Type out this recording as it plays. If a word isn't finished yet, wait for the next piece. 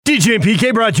DJ and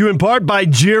PK brought to you in part by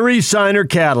Jerry Seiner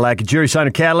Cadillac. At Jerry Seiner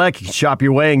Cadillac, you can shop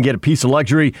your way and get a piece of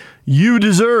luxury you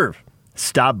deserve.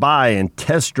 Stop by and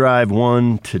test drive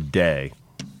one today.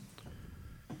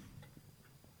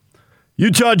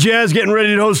 Utah Jazz getting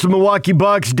ready to host the Milwaukee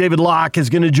Bucks. David Locke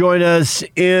is going to join us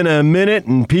in a minute.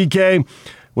 And PK,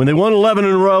 when they won 11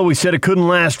 in a row, we said it couldn't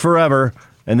last forever.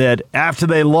 And that after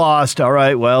they lost, all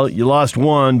right, well, you lost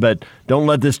one, but don't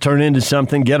let this turn into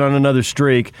something. Get on another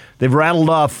streak. They've rattled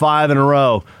off 5 in a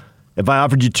row. If I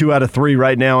offered you 2 out of 3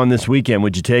 right now on this weekend,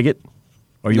 would you take it?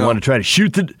 Or you want to try to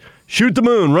shoot the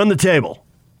moon, run the table?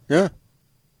 Yeah.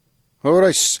 Why would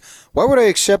I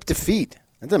accept defeat?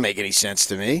 That doesn't make any sense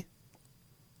to me.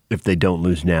 If they don't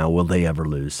lose now, will they ever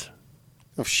lose?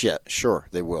 Oh, shit. Sure,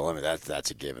 they will. I mean,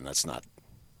 that's a given. That's not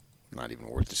even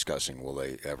worth discussing. Will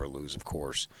they ever lose? Of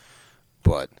course.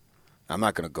 But I'm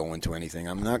not going to go into anything.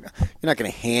 You're not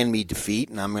going to hand me defeat,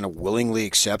 and I'm going to willingly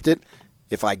accept it.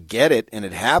 If I get it and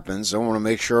it happens, I want to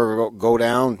make sure I go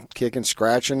down kicking,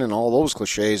 scratching, and all those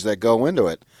cliches that go into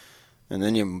it. And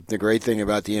then the great thing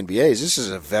about the NBA is this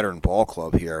is a veteran ball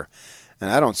club here. And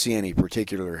I don't see any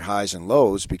particular highs and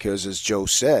lows because, as Joe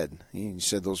said, he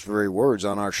said those very words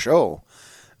on our show.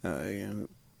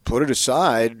 Put it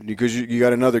aside because you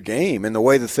got another game. And the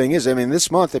way the thing is, I mean,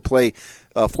 this month they play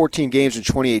 14 games in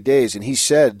 28 days. And he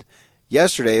said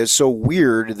yesterday it's so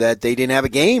weird that they didn't have a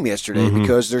game yesterday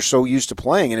because they're so used to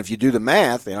playing. And if you do the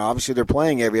math, obviously they're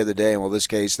playing every other day. And well, in this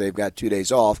case, they've got 2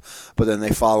 days off, but then they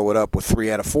follow it up with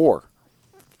 3 out of 4.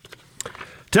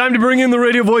 Time to bring in the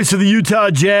radio voice of the Utah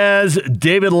Jazz,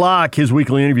 David Locke. His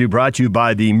weekly interview brought to you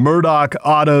by the Murdoch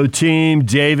Auto Team.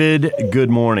 David, good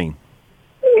morning.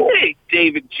 Hey,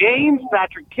 David James,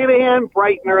 Patrick Kinahan,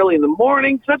 bright and early in the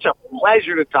morning. Such a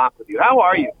pleasure to talk with you. How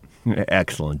are you?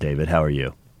 Excellent, David. How are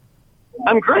you?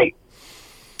 I'm great.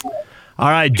 All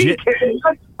right.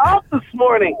 What's up this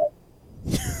morning?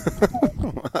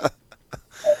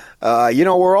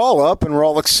 We're all up and we're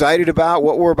all excited about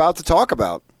what we're about to talk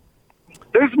about.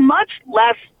 There's much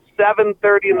less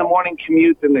 7:30 in the morning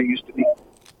commute than there used to be.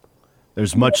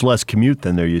 There's much less commute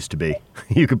than there used to be.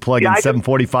 You could plug in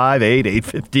 7:45, 8,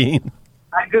 8:15.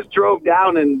 I just drove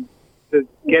down to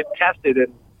get tested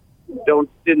and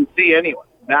didn't see anyone.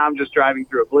 Now I'm just driving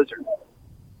through a blizzard.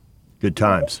 Good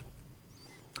times.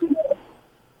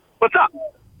 What's up?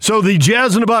 So the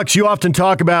Jazz and the Bucks, you often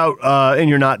talk about, and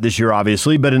you're not this year,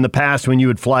 obviously, but in the past when you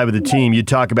would fly with the team, you'd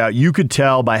talk about you could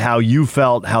tell by how you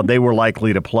felt how they were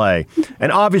likely to play.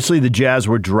 And obviously the Jazz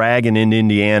were dragging into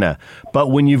Indiana.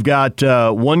 But when you've got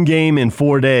one game in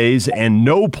 4 days and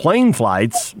no plane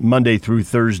flights Monday through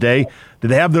Thursday, do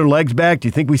they have their legs back? Do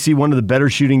you think we see one of the better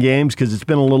shooting games? Because it's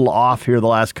been a little off here the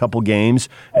last couple games,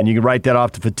 and you can write that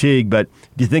off to fatigue. But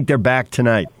do you think they're back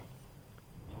tonight?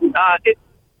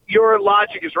 Your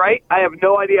logic is right. I have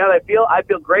no idea how I feel. I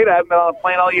feel great. I haven't been on a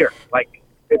plane all year.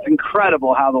 It's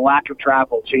incredible how the lack of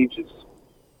travel changes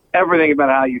everything about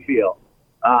how you feel.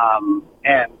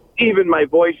 And even my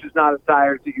voice is not as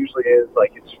tired as it usually is.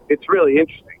 It's really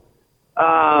interesting.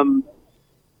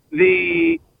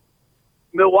 The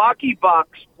Milwaukee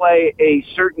Bucks play a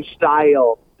certain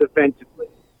style defensively.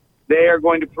 They are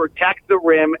going to protect the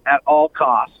rim at all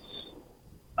costs,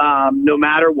 no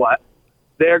matter what.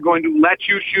 They're going to let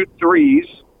you shoot threes.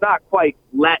 Not quite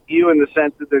let you in the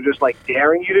sense that they're just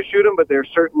daring you to shoot them, but they're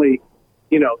certainly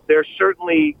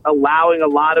allowing a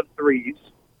lot of threes.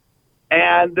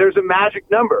 And there's a magic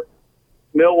number.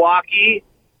 Milwaukee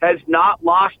has not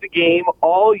lost a game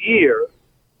all year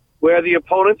where the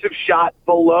opponents have shot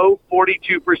below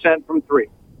 42% from three.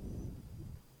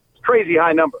 It's a crazy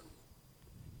high number.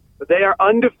 But they are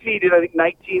undefeated, I think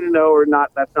 19-0 or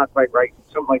not, that's not quite right,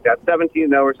 something like that,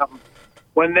 17-0 or something.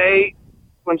 When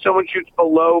someone shoots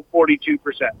below 42%.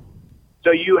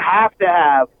 So you have to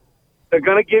have, they're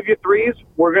going to give you threes.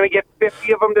 We're going to get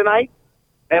 50 of them tonight,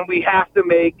 and we have to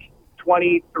make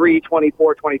 23,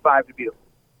 24, 25 to beat them.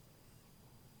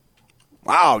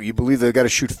 Wow, you believe they've got to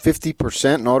shoot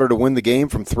 50% in order to win the game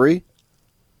from three?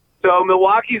 So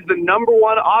Milwaukee's the number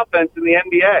one offense in the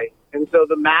NBA. And so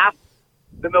the math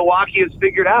that Milwaukee has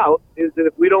figured out is that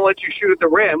if we don't let you shoot at the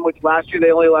rim, which last year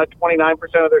they only allowed 29%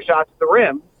 of their shots at the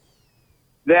rim,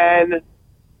 then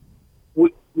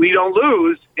we don't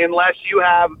lose unless you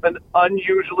have an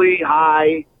unusually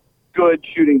high, good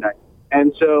shooting night.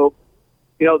 And so,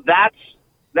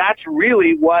 that's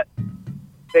really what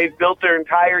they've built their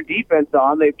entire defense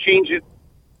on. They've changed it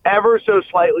ever so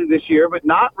slightly this year, but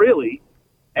not really.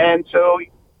 And so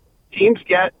teams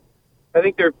get, I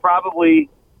think they're probably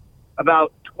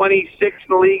about 26 in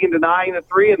the league in denying the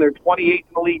three, and they're 28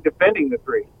 in the league defending the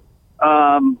three.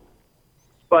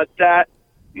 But that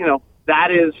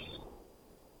is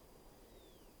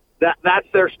that's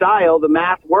their style. The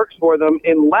math works for them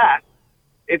unless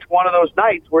it's one of those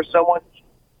nights where someone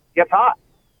gets hot.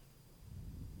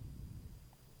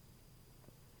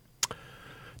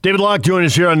 David Locke joined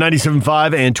us here on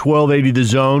 97.5 and 1280 The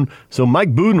Zone. So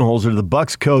Mike Budenholzer, the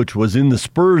Bucks coach, was in the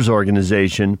Spurs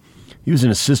organization. He was an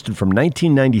assistant from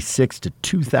 1996 to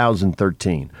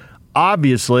 2013.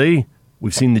 Obviously,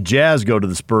 we've seen the Jazz go to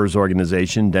the Spurs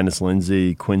organization, Dennis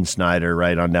Lindsey, Quinn Snyder,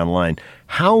 right on down the line.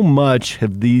 How much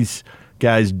have these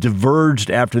guys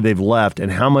diverged after they've left,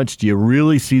 and how much do you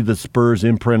really see the Spurs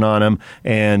imprint on them?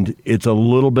 And it's a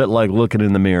little bit like looking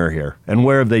in the mirror here. And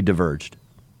where have they diverged?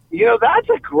 That's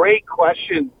a great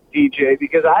question, DJ,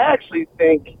 because I actually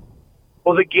think,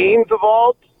 the game's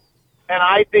evolved, and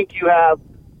I think you have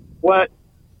what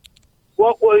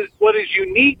is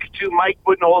unique to Mike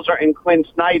Budenholzer and Quinn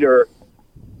Snyder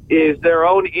is their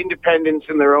own independence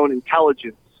and their own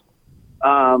intelligence.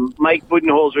 Mike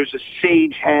Budenholzer's a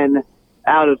sage hen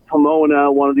out of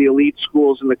Pomona, one of the elite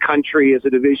schools in the country, as a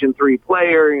Division III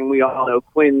player, and we all know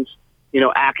Quinn's,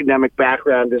 academic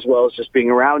background as well as just being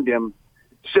around him.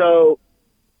 So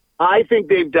I think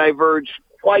they've diverged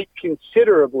quite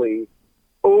considerably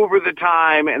over the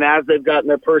time, and as they've gotten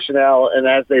their personnel and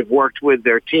as they've worked with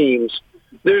their teams.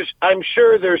 I'm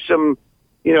sure there's some,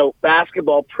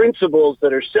 basketball principles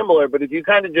that are similar, but if you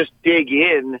kind of just dig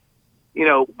in,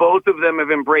 both of them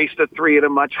have embraced the three at a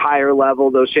much higher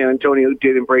level, though San Antonio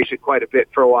did embrace it quite a bit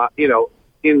for a while,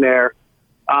 in there.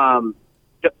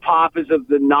 Pop is of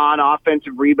the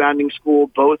non-offensive rebounding school.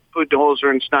 Both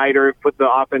Budenholzer and Snyder have put the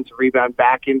offensive rebound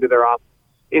back into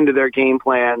their game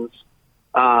plans.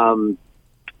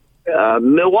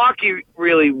 Milwaukee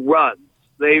really runs.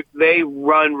 They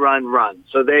run.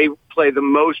 So they play the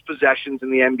most possessions in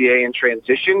the NBA in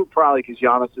transition, probably because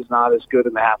Giannis is not as good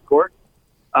in the half court.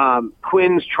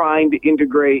 Quinn's trying to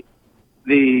integrate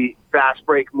the fast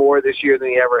break more this year than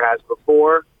he ever has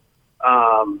before.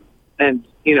 And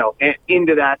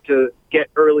into that to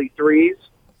get early threes.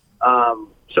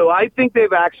 So I think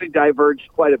they've actually diverged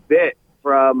quite a bit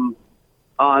from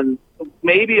on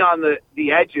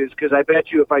the edges, because I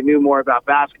bet you if I knew more about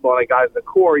basketball and I got in the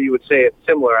core, you would say it's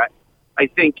similar. I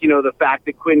think, the fact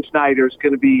that Quinn Snyder is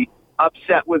going to be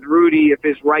upset with Rudy if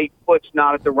his right foot's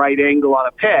not at the right angle on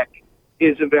a pick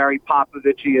is a very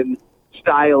Popovichian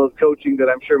style of coaching that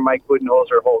I'm sure Mike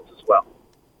Budenholzer holds as well.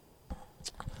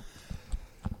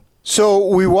 So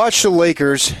we watched the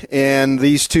Lakers, and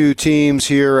these two teams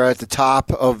here are at the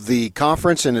top of the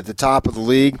conference and at the top of the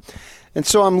league. And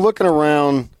so I'm looking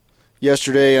around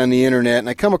yesterday on the internet, and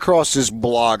I come across this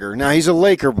blogger. Now, he's a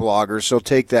Laker blogger, so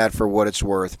take that for what it's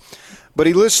worth. But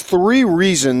he lists 3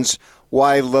 reasons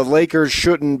why the Lakers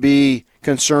shouldn't be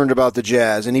concerned about the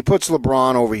Jazz. And he puts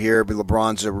LeBron over here, but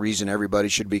LeBron's a reason everybody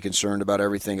should be concerned about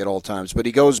everything at all times. But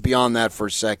he goes beyond that for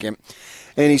a second.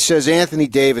 And he says Anthony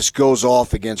Davis goes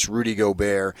off against Rudy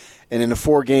Gobert. And in the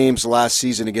 4 games last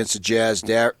season against the Jazz,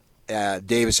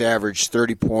 Davis averaged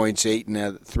 30 points, 8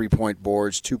 3-point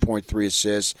boards, 2.3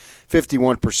 assists,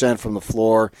 51% from the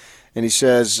floor. And he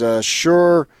says,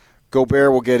 sure,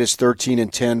 Gobert will get his 13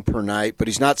 and 10 per night, but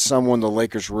he's not someone the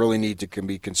Lakers really need to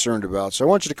be concerned about. So I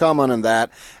want you to comment on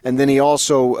that. And then he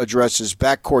also addresses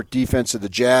backcourt defense of the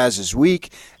Jazz is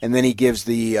weak, and then he gives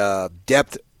the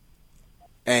depth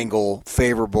angle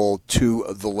favorable to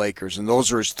the Lakers, and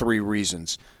those are his 3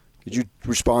 reasons. Did you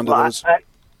respond to those?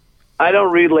 I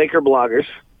don't read Laker bloggers.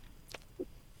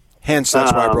 Hence,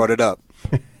 that's why I brought it up.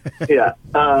 Yeah.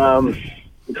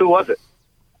 Who was it?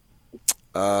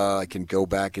 I can go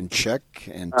back and check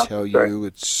and tell you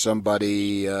it's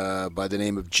somebody by the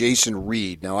name of Jason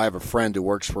Reed. Now, I have a friend who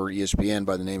works for ESPN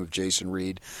by the name of Jason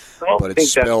Reed, but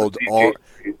it's spelled all.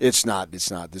 It's not.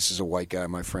 This is a white guy.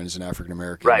 My friend is an African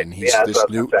American, right? And he's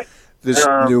this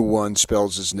new one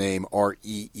spells his name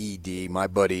R-E-E-D. My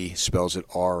buddy spells it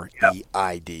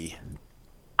R-E-I-D.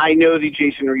 I know the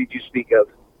Jason Reed you speak of.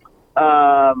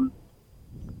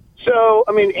 So,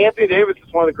 Anthony Davis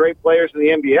is one of the great players in the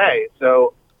NBA.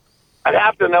 So I'd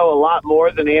have to know a lot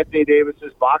more than Anthony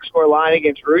Davis's box score line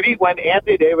against Rudy. When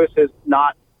Anthony Davis has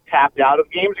not tapped out of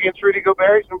games against Rudy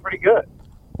Gobert, he's been pretty good.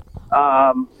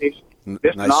 He's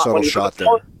nice subtle shot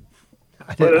there.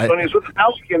 When he was with the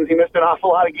Pelicans, he missed an awful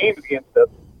lot of games against them.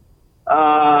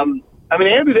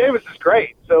 Anthony Davis is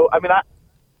great. So, I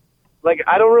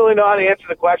don't really know how to answer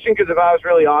the question, because if I was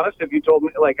really honest, if you told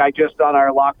me, I just on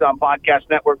our Locked On Podcast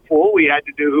Network pool, we had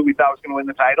to do who we thought was going to win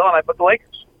the title, and I put the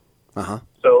Lakers. Uh-huh.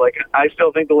 So, I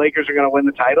still think the Lakers are going to win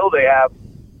the title. They have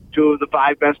 2 of the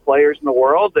 5 best players in the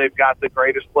world. They've got the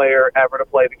greatest player ever to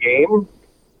play the game,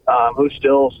 who's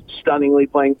still stunningly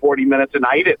playing 40 minutes a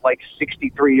night at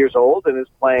 63 years old and is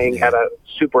playing at a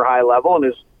super high level and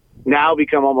is now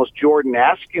become almost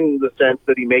Jordan-esque in the sense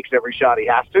that he makes every shot he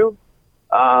has to.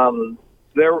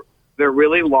 They're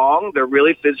really long. They're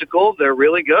really physical. They're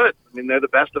really good. I mean, they're the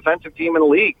best defensive team in the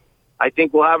league. I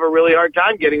think we'll have a really hard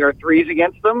time getting our threes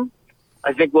against them.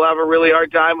 I think we'll have a really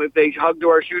hard time if they hug to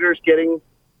our shooters getting,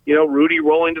 Rudy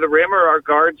rolling to the rim, or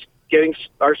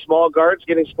our small guards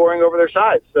getting scoring over their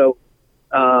sides. So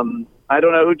I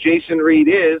don't know who Jason Reed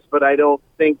is, but I don't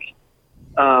think,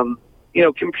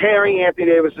 comparing Anthony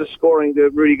Davis's scoring to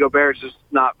Rudy Gobert's is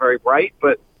not very bright,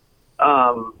 but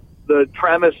the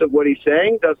premise of what he's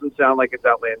saying doesn't sound like it's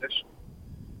outlandish.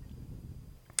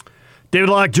 David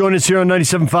Locke joined us here on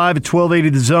 97.5 at 1280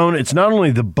 The Zone. It's not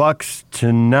only the Bucks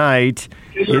tonight.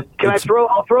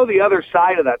 I'll throw the other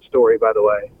side of that story, by the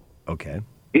way. Okay.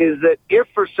 Is that if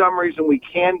for some reason we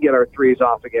can get our threes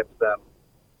off against them,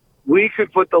 we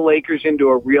could put the Lakers into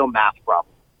a real math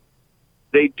problem.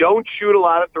 They don't shoot a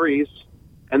lot of threes,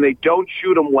 and they don't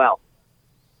shoot them well.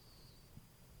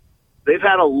 They've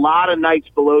had a lot of nights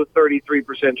below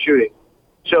 33% shooting.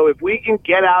 So if we can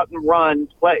get out and run,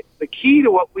 play, the key to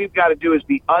what we've got to do is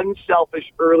be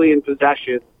unselfish early in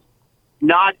possession,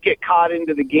 not get caught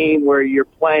into the game where you're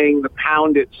playing the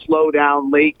pound it, slow down,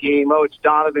 late game. Oh, it's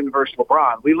Donovan versus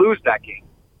LeBron. We lose that game.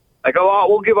 Like,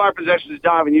 we'll give our possessions to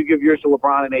Donovan, you give yours to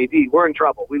LeBron and AD. We're in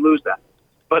trouble. We lose that.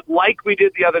 But like we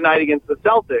did the other night against the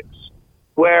Celtics,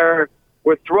 where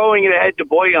we're throwing it ahead to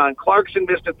Bojan. Clarkson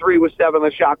missed a three with 7 on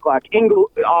the shot clock.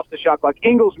 Off the shot clock.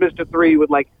 Ingles missed a three with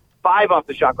 5 off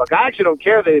the shot clock. I actually don't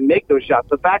care they didn't make those shots.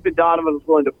 The fact that Donovan was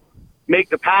willing to make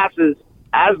the passes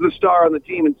as the star on the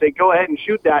team and say, go ahead and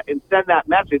shoot that and send that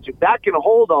message, if that can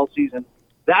hold all season,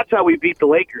 that's how we beat the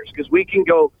Lakers, because we can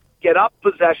go get up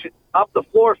the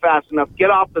floor fast enough, get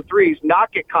off the threes,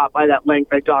 not get caught by that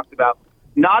length I talked about,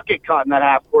 not get caught in that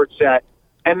half-court set,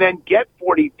 and then get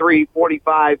 43,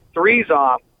 45 threes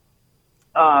off,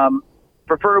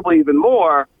 preferably even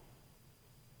more,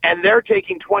 and they're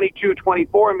taking 22,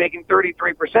 24 and making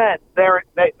 33%,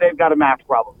 they've got a math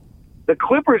problem. The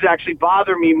Clippers actually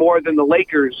bother me more than the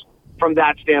Lakers from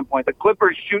that standpoint. The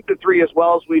Clippers shoot the three as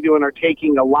well as we do and are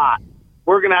taking a lot.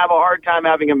 We're going to have a hard time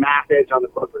having a math edge on the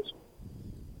Clippers.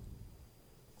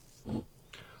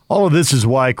 All of this is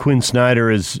why Quinn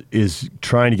Snyder is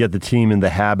trying to get the team in the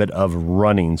habit of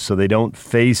running, so they don't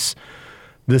face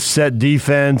the set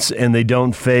defense and they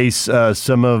don't face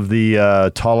some of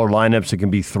the taller lineups that can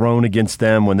be thrown against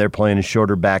them when they're playing a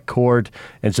shorter backcourt.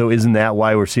 And so isn't that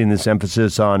why we're seeing this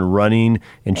emphasis on running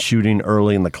and shooting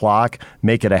early in the clock?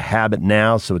 Make it a habit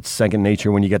now so it's second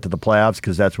nature when you get to the playoffs,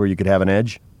 because that's where you could have an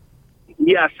edge?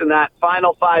 Yes, and that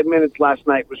final 5 minutes last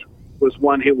night was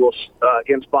one he will,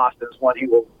 against Boston, is one he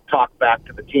will talk back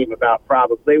to the team about.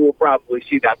 They will probably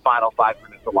see that final 5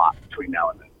 minutes a lot between now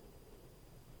and then.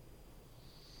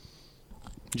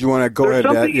 Do you want to go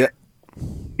ahead?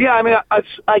 Yeah, I mean,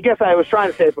 I guess I was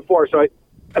trying to say it before. So,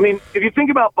 I mean, if you think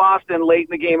about Boston late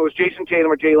in the game, it was Jason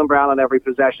Tatum or Jaylen Brown on every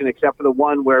possession, except for the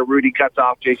one where Rudy cuts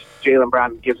off Jaylen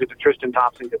Brown and gives it to Tristan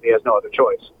Thompson because he has no other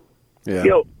choice. Yeah.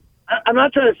 I'm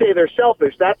not trying to say they're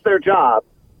selfish. That's their job.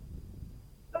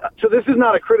 So this is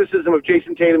not a criticism of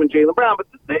Jason Tatum and Jaylen Brown, but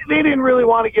they didn't really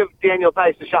want to give Daniel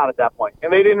Theis a shot at that point,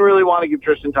 and they didn't really want to give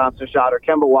Tristan Thompson a shot or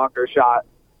Kemba Walker a shot.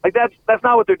 That's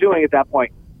not what they're doing at that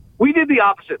point. We did the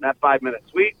opposite in that 5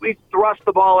 minutes. We thrust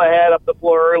the ball ahead up the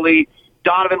floor early.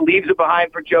 Donovan leaves it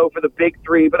behind for Joe for the big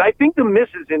three. But I think the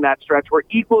misses in that stretch were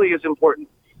equally as important.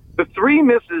 The 3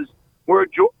 misses were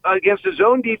against a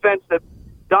zone defense that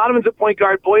Donovan's a point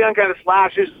guard. Bojan kind of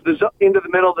slashes into the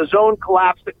middle. The zone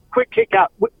collapsed. Quick kick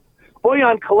out.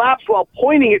 Bojan collapsed while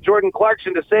pointing at Jordan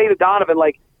Clarkson to say to Donovan,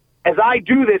 as I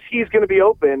do this, he's going to be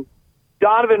open.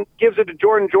 Donovan gives it to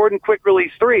Jordan. Jordan, quick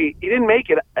release 3. He didn't make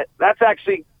it. That's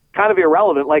actually kind of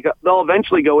irrelevant. They'll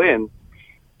eventually go in.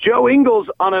 Joe Ingles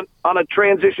on a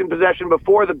transition possession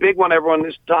before the big one everyone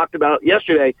has talked about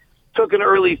yesterday took an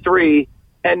early 3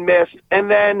 and missed. And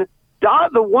then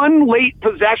the one late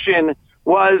possession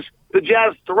was the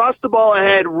Jazz thrust the ball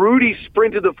ahead. Rudy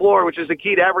sprinted the floor, which is the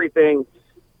key to everything.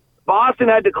 Boston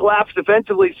had to collapse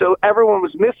defensively, so everyone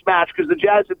was mismatched because the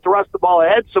Jazz had thrust the ball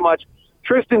ahead so much.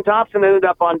 Tristan Thompson ended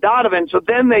up on Donovan, so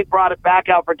then they brought it back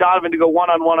out for Donovan to go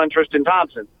one-on-one on Tristan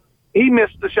Thompson. He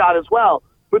missed the shot as well.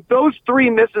 But those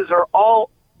 3 misses are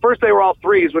first they were all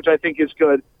threes, which I think is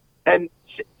good. And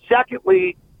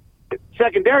secondarily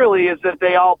is that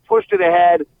they all pushed it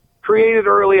ahead, created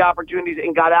early opportunities,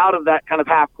 and got out of that kind of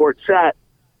half-court set.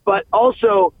 But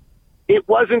also, it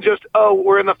wasn't just,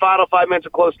 we're in the final 5 minutes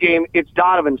of close game. It's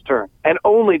Donovan's turn, and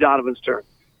only Donovan's turn.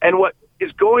 And what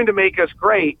is going to make us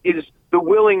great is the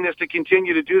willingness to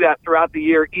continue to do that throughout the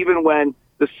year, even when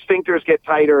the sphincters get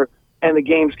tighter and the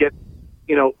games get,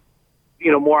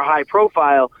 more high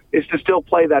profile, is to still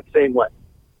play that same way.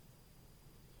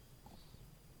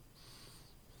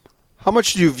 How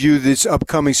much do you view this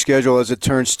upcoming schedule as it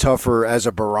turns tougher as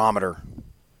a barometer?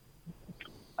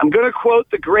 I'm going to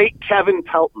quote the great Kevin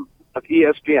Pelton of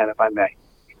ESPN, if I may.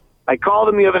 I called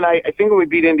him the other night, I think when we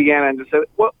beat Indiana, and just said,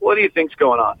 what do you think's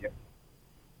going on here?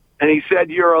 And he said,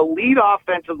 you're elite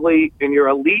offensively and you're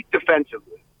elite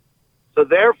defensively. So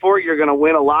therefore, you're going to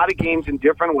win a lot of games in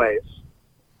different ways.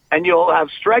 And you'll have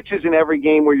stretches in every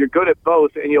game where you're good at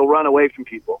both and you'll run away from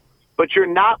people. But you're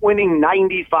not winning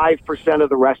 95% of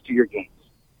the rest of your games.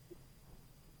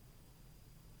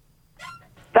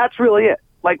 That's really it.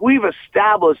 Like, we've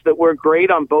established that we're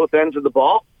great on both ends of the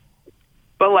ball,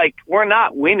 but, like, we're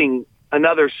not winning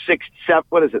another 16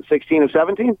 of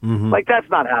 17? Mm-hmm. Like, that's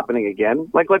not happening again.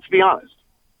 Like, let's be honest.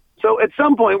 So at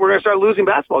some point, we're going to start losing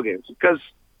basketball games because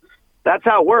that's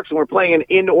how it works, and we're playing an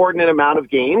inordinate amount of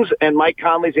games, and Mike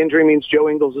Conley's injury means Joe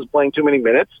Ingles is playing too many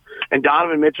minutes, and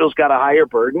Donovan Mitchell's got a higher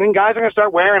burden, and guys are going to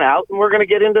start wearing out, and we're going to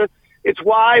get into – it's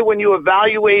why when you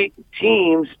evaluate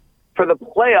teams for the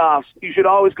playoffs, you should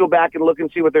always go back and look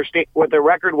and see what their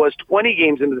record was 20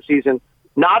 games into the season,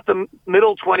 not the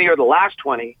middle 20 or the last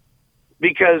 20,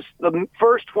 because the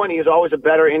first 20 is always a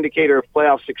better indicator of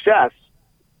playoff success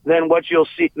than what you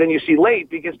see late,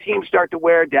 because teams start to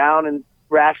wear down and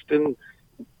rest and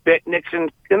bitniks,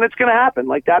 and it's going to happen.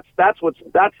 Like, that's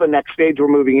the next stage we're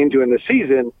moving into in the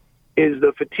season, is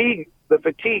the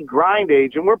fatigue grind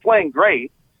age, and we're playing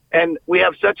great, and we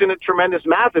have such a tremendous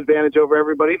math advantage over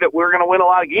everybody that we're going to win a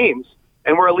lot of games,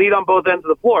 and we're elite on both ends of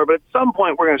the floor. But at some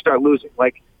point, we're going to start losing.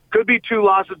 Like, could be 2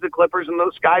 losses to Clippers, and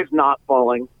the sky's not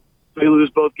falling. We lose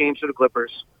both games to the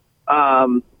Clippers.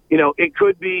 It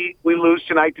could be we lose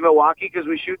tonight to Milwaukee because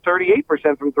we shoot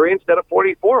 38% from three instead of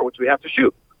 44, which we have to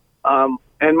shoot.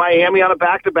 And Miami on a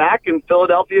back-to-back, and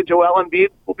Philadelphia, Joel Embiid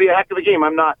will be a heck of a game.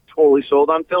 I'm not totally sold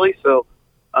on Philly. So,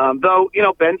 though,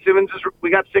 Ben Simmons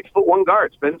we got 6'1"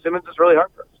 guards. Ben Simmons is really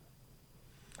hard for us.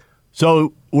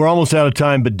 So we're almost out of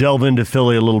time, but delve into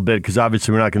Philly a little bit, because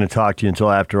obviously we're not going to talk to you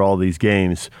until after all these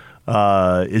games.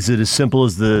 Is it as simple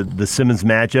as the Simmons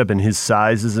matchup and his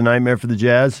size is a nightmare for the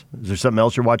Jazz? Is there something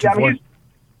else you're watching for?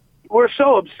 We're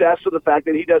so obsessed with the fact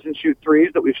that he doesn't shoot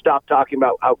threes that we've stopped talking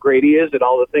about how great he is at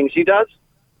all the things he does.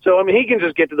 So, he can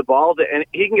just get to the ball, and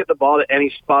he can get the ball to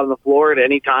any spot on the floor at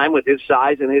any time with his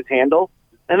size and his handle.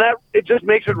 And that it just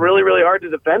makes it really, really hard to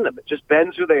defend them. It just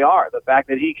bends who they are. The fact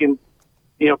that he can,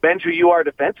 bend who you are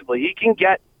defensively. He can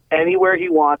get anywhere he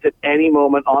wants at any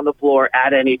moment on the floor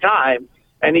at any time.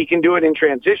 And he can do it in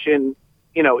transition,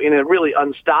 in a really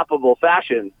unstoppable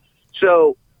fashion.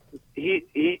 So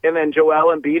and then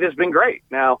Joel Embiid has been great.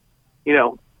 Now,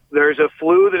 there's a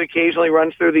flu that occasionally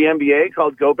runs through the NBA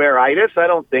called Goberitis. I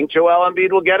don't think Joel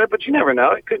Embiid will get it, but you never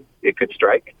know. It could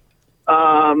strike.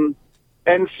 And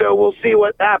so we'll see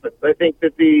what happens. I think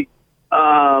that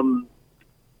I'm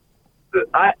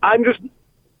just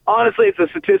honestly, it's a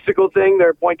statistical thing.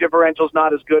 Their point differential is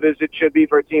not as good as it should be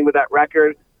for a team with that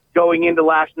record. Going into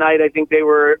last night, I think they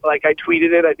were, like I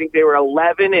tweeted it, I think they were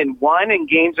 11-1, and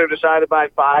games are decided by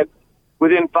 5,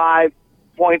 within 5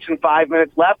 points and 5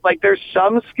 minutes left. Like, there's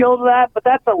some skill to that, but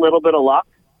that's a little bit of luck.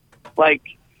 Like,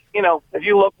 if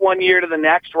you look one year to the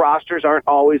next, rosters aren't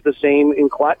always the same in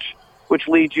clutch, which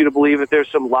leads you to believe that there's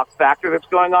some luck factor that's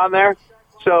going on there.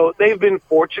 So they've been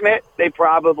fortunate. They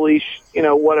probably,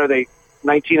 what are they,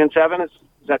 19-7? Is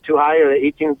that too high? Or are they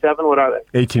 18-7? What are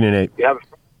they? 18-8. You have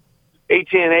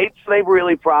 18-8, so they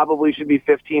really probably should be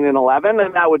 15-11,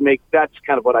 and that's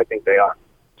kind of what I think they are.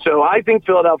 So I think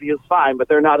Philadelphia is fine, but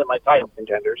they're not in my title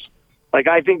contenders. Like,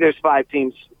 I think there's 5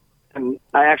 teams, and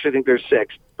I actually think there's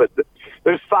 6, but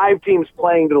there's 5 teams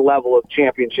playing to the level of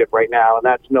championship right now, and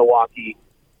that's Milwaukee.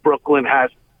 Brooklyn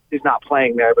is not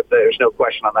playing there, but there's no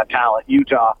question on that talent.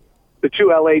 Utah, the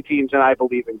 2 LA teams, and I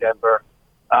believe in Denver.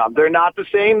 They're not the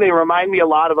same. They remind me a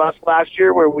lot of us last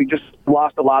year, where we just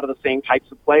lost a lot of the same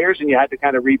types of players, and you had to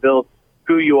kind of rebuild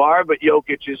who you are. But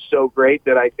Jokic is so great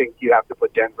that I think you have to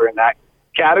put Denver in that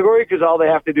category, because all they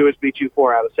have to do is beat you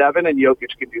 4 out of 7, and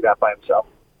Jokic can do that by himself.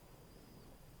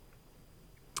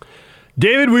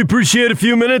 David, we appreciate a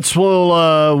few minutes.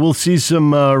 We'll see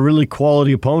some really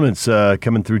quality opponents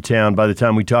coming through town by the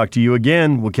time we talk to you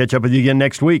again. We'll catch up with you again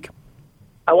next week.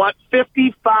 I want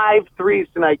 55 threes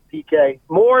tonight, PK.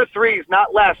 More threes,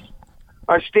 not less.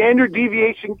 Our standard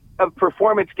deviation of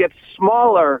performance gets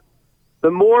smaller the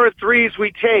more threes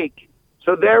we take.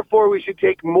 So therefore, we should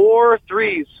take more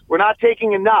threes. We're not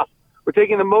taking enough. We're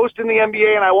taking the most in the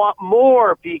NBA, and I want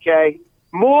more, PK.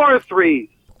 More threes.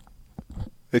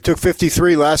 They took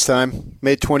 53 last time,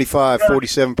 made 25,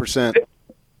 47%.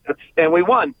 And we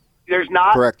won. There's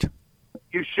not. Correct.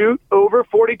 You shoot over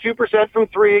 42% from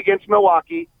three against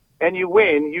Milwaukee, and you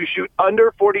win. You shoot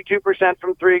under 42%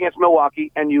 from three against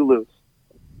Milwaukee, and you lose.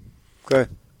 Okay.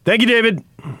 Thank you, David.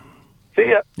 See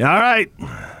ya. All right.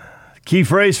 Key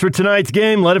phrase for tonight's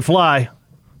game, let it fly.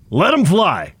 Let them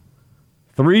fly.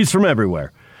 Threes from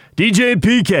everywhere. DJ and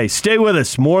PK, stay with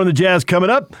us. More on the Jazz coming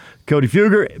up. Cody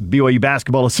Fugger, BYU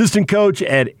basketball assistant coach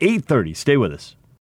at 8:30. Stay with us.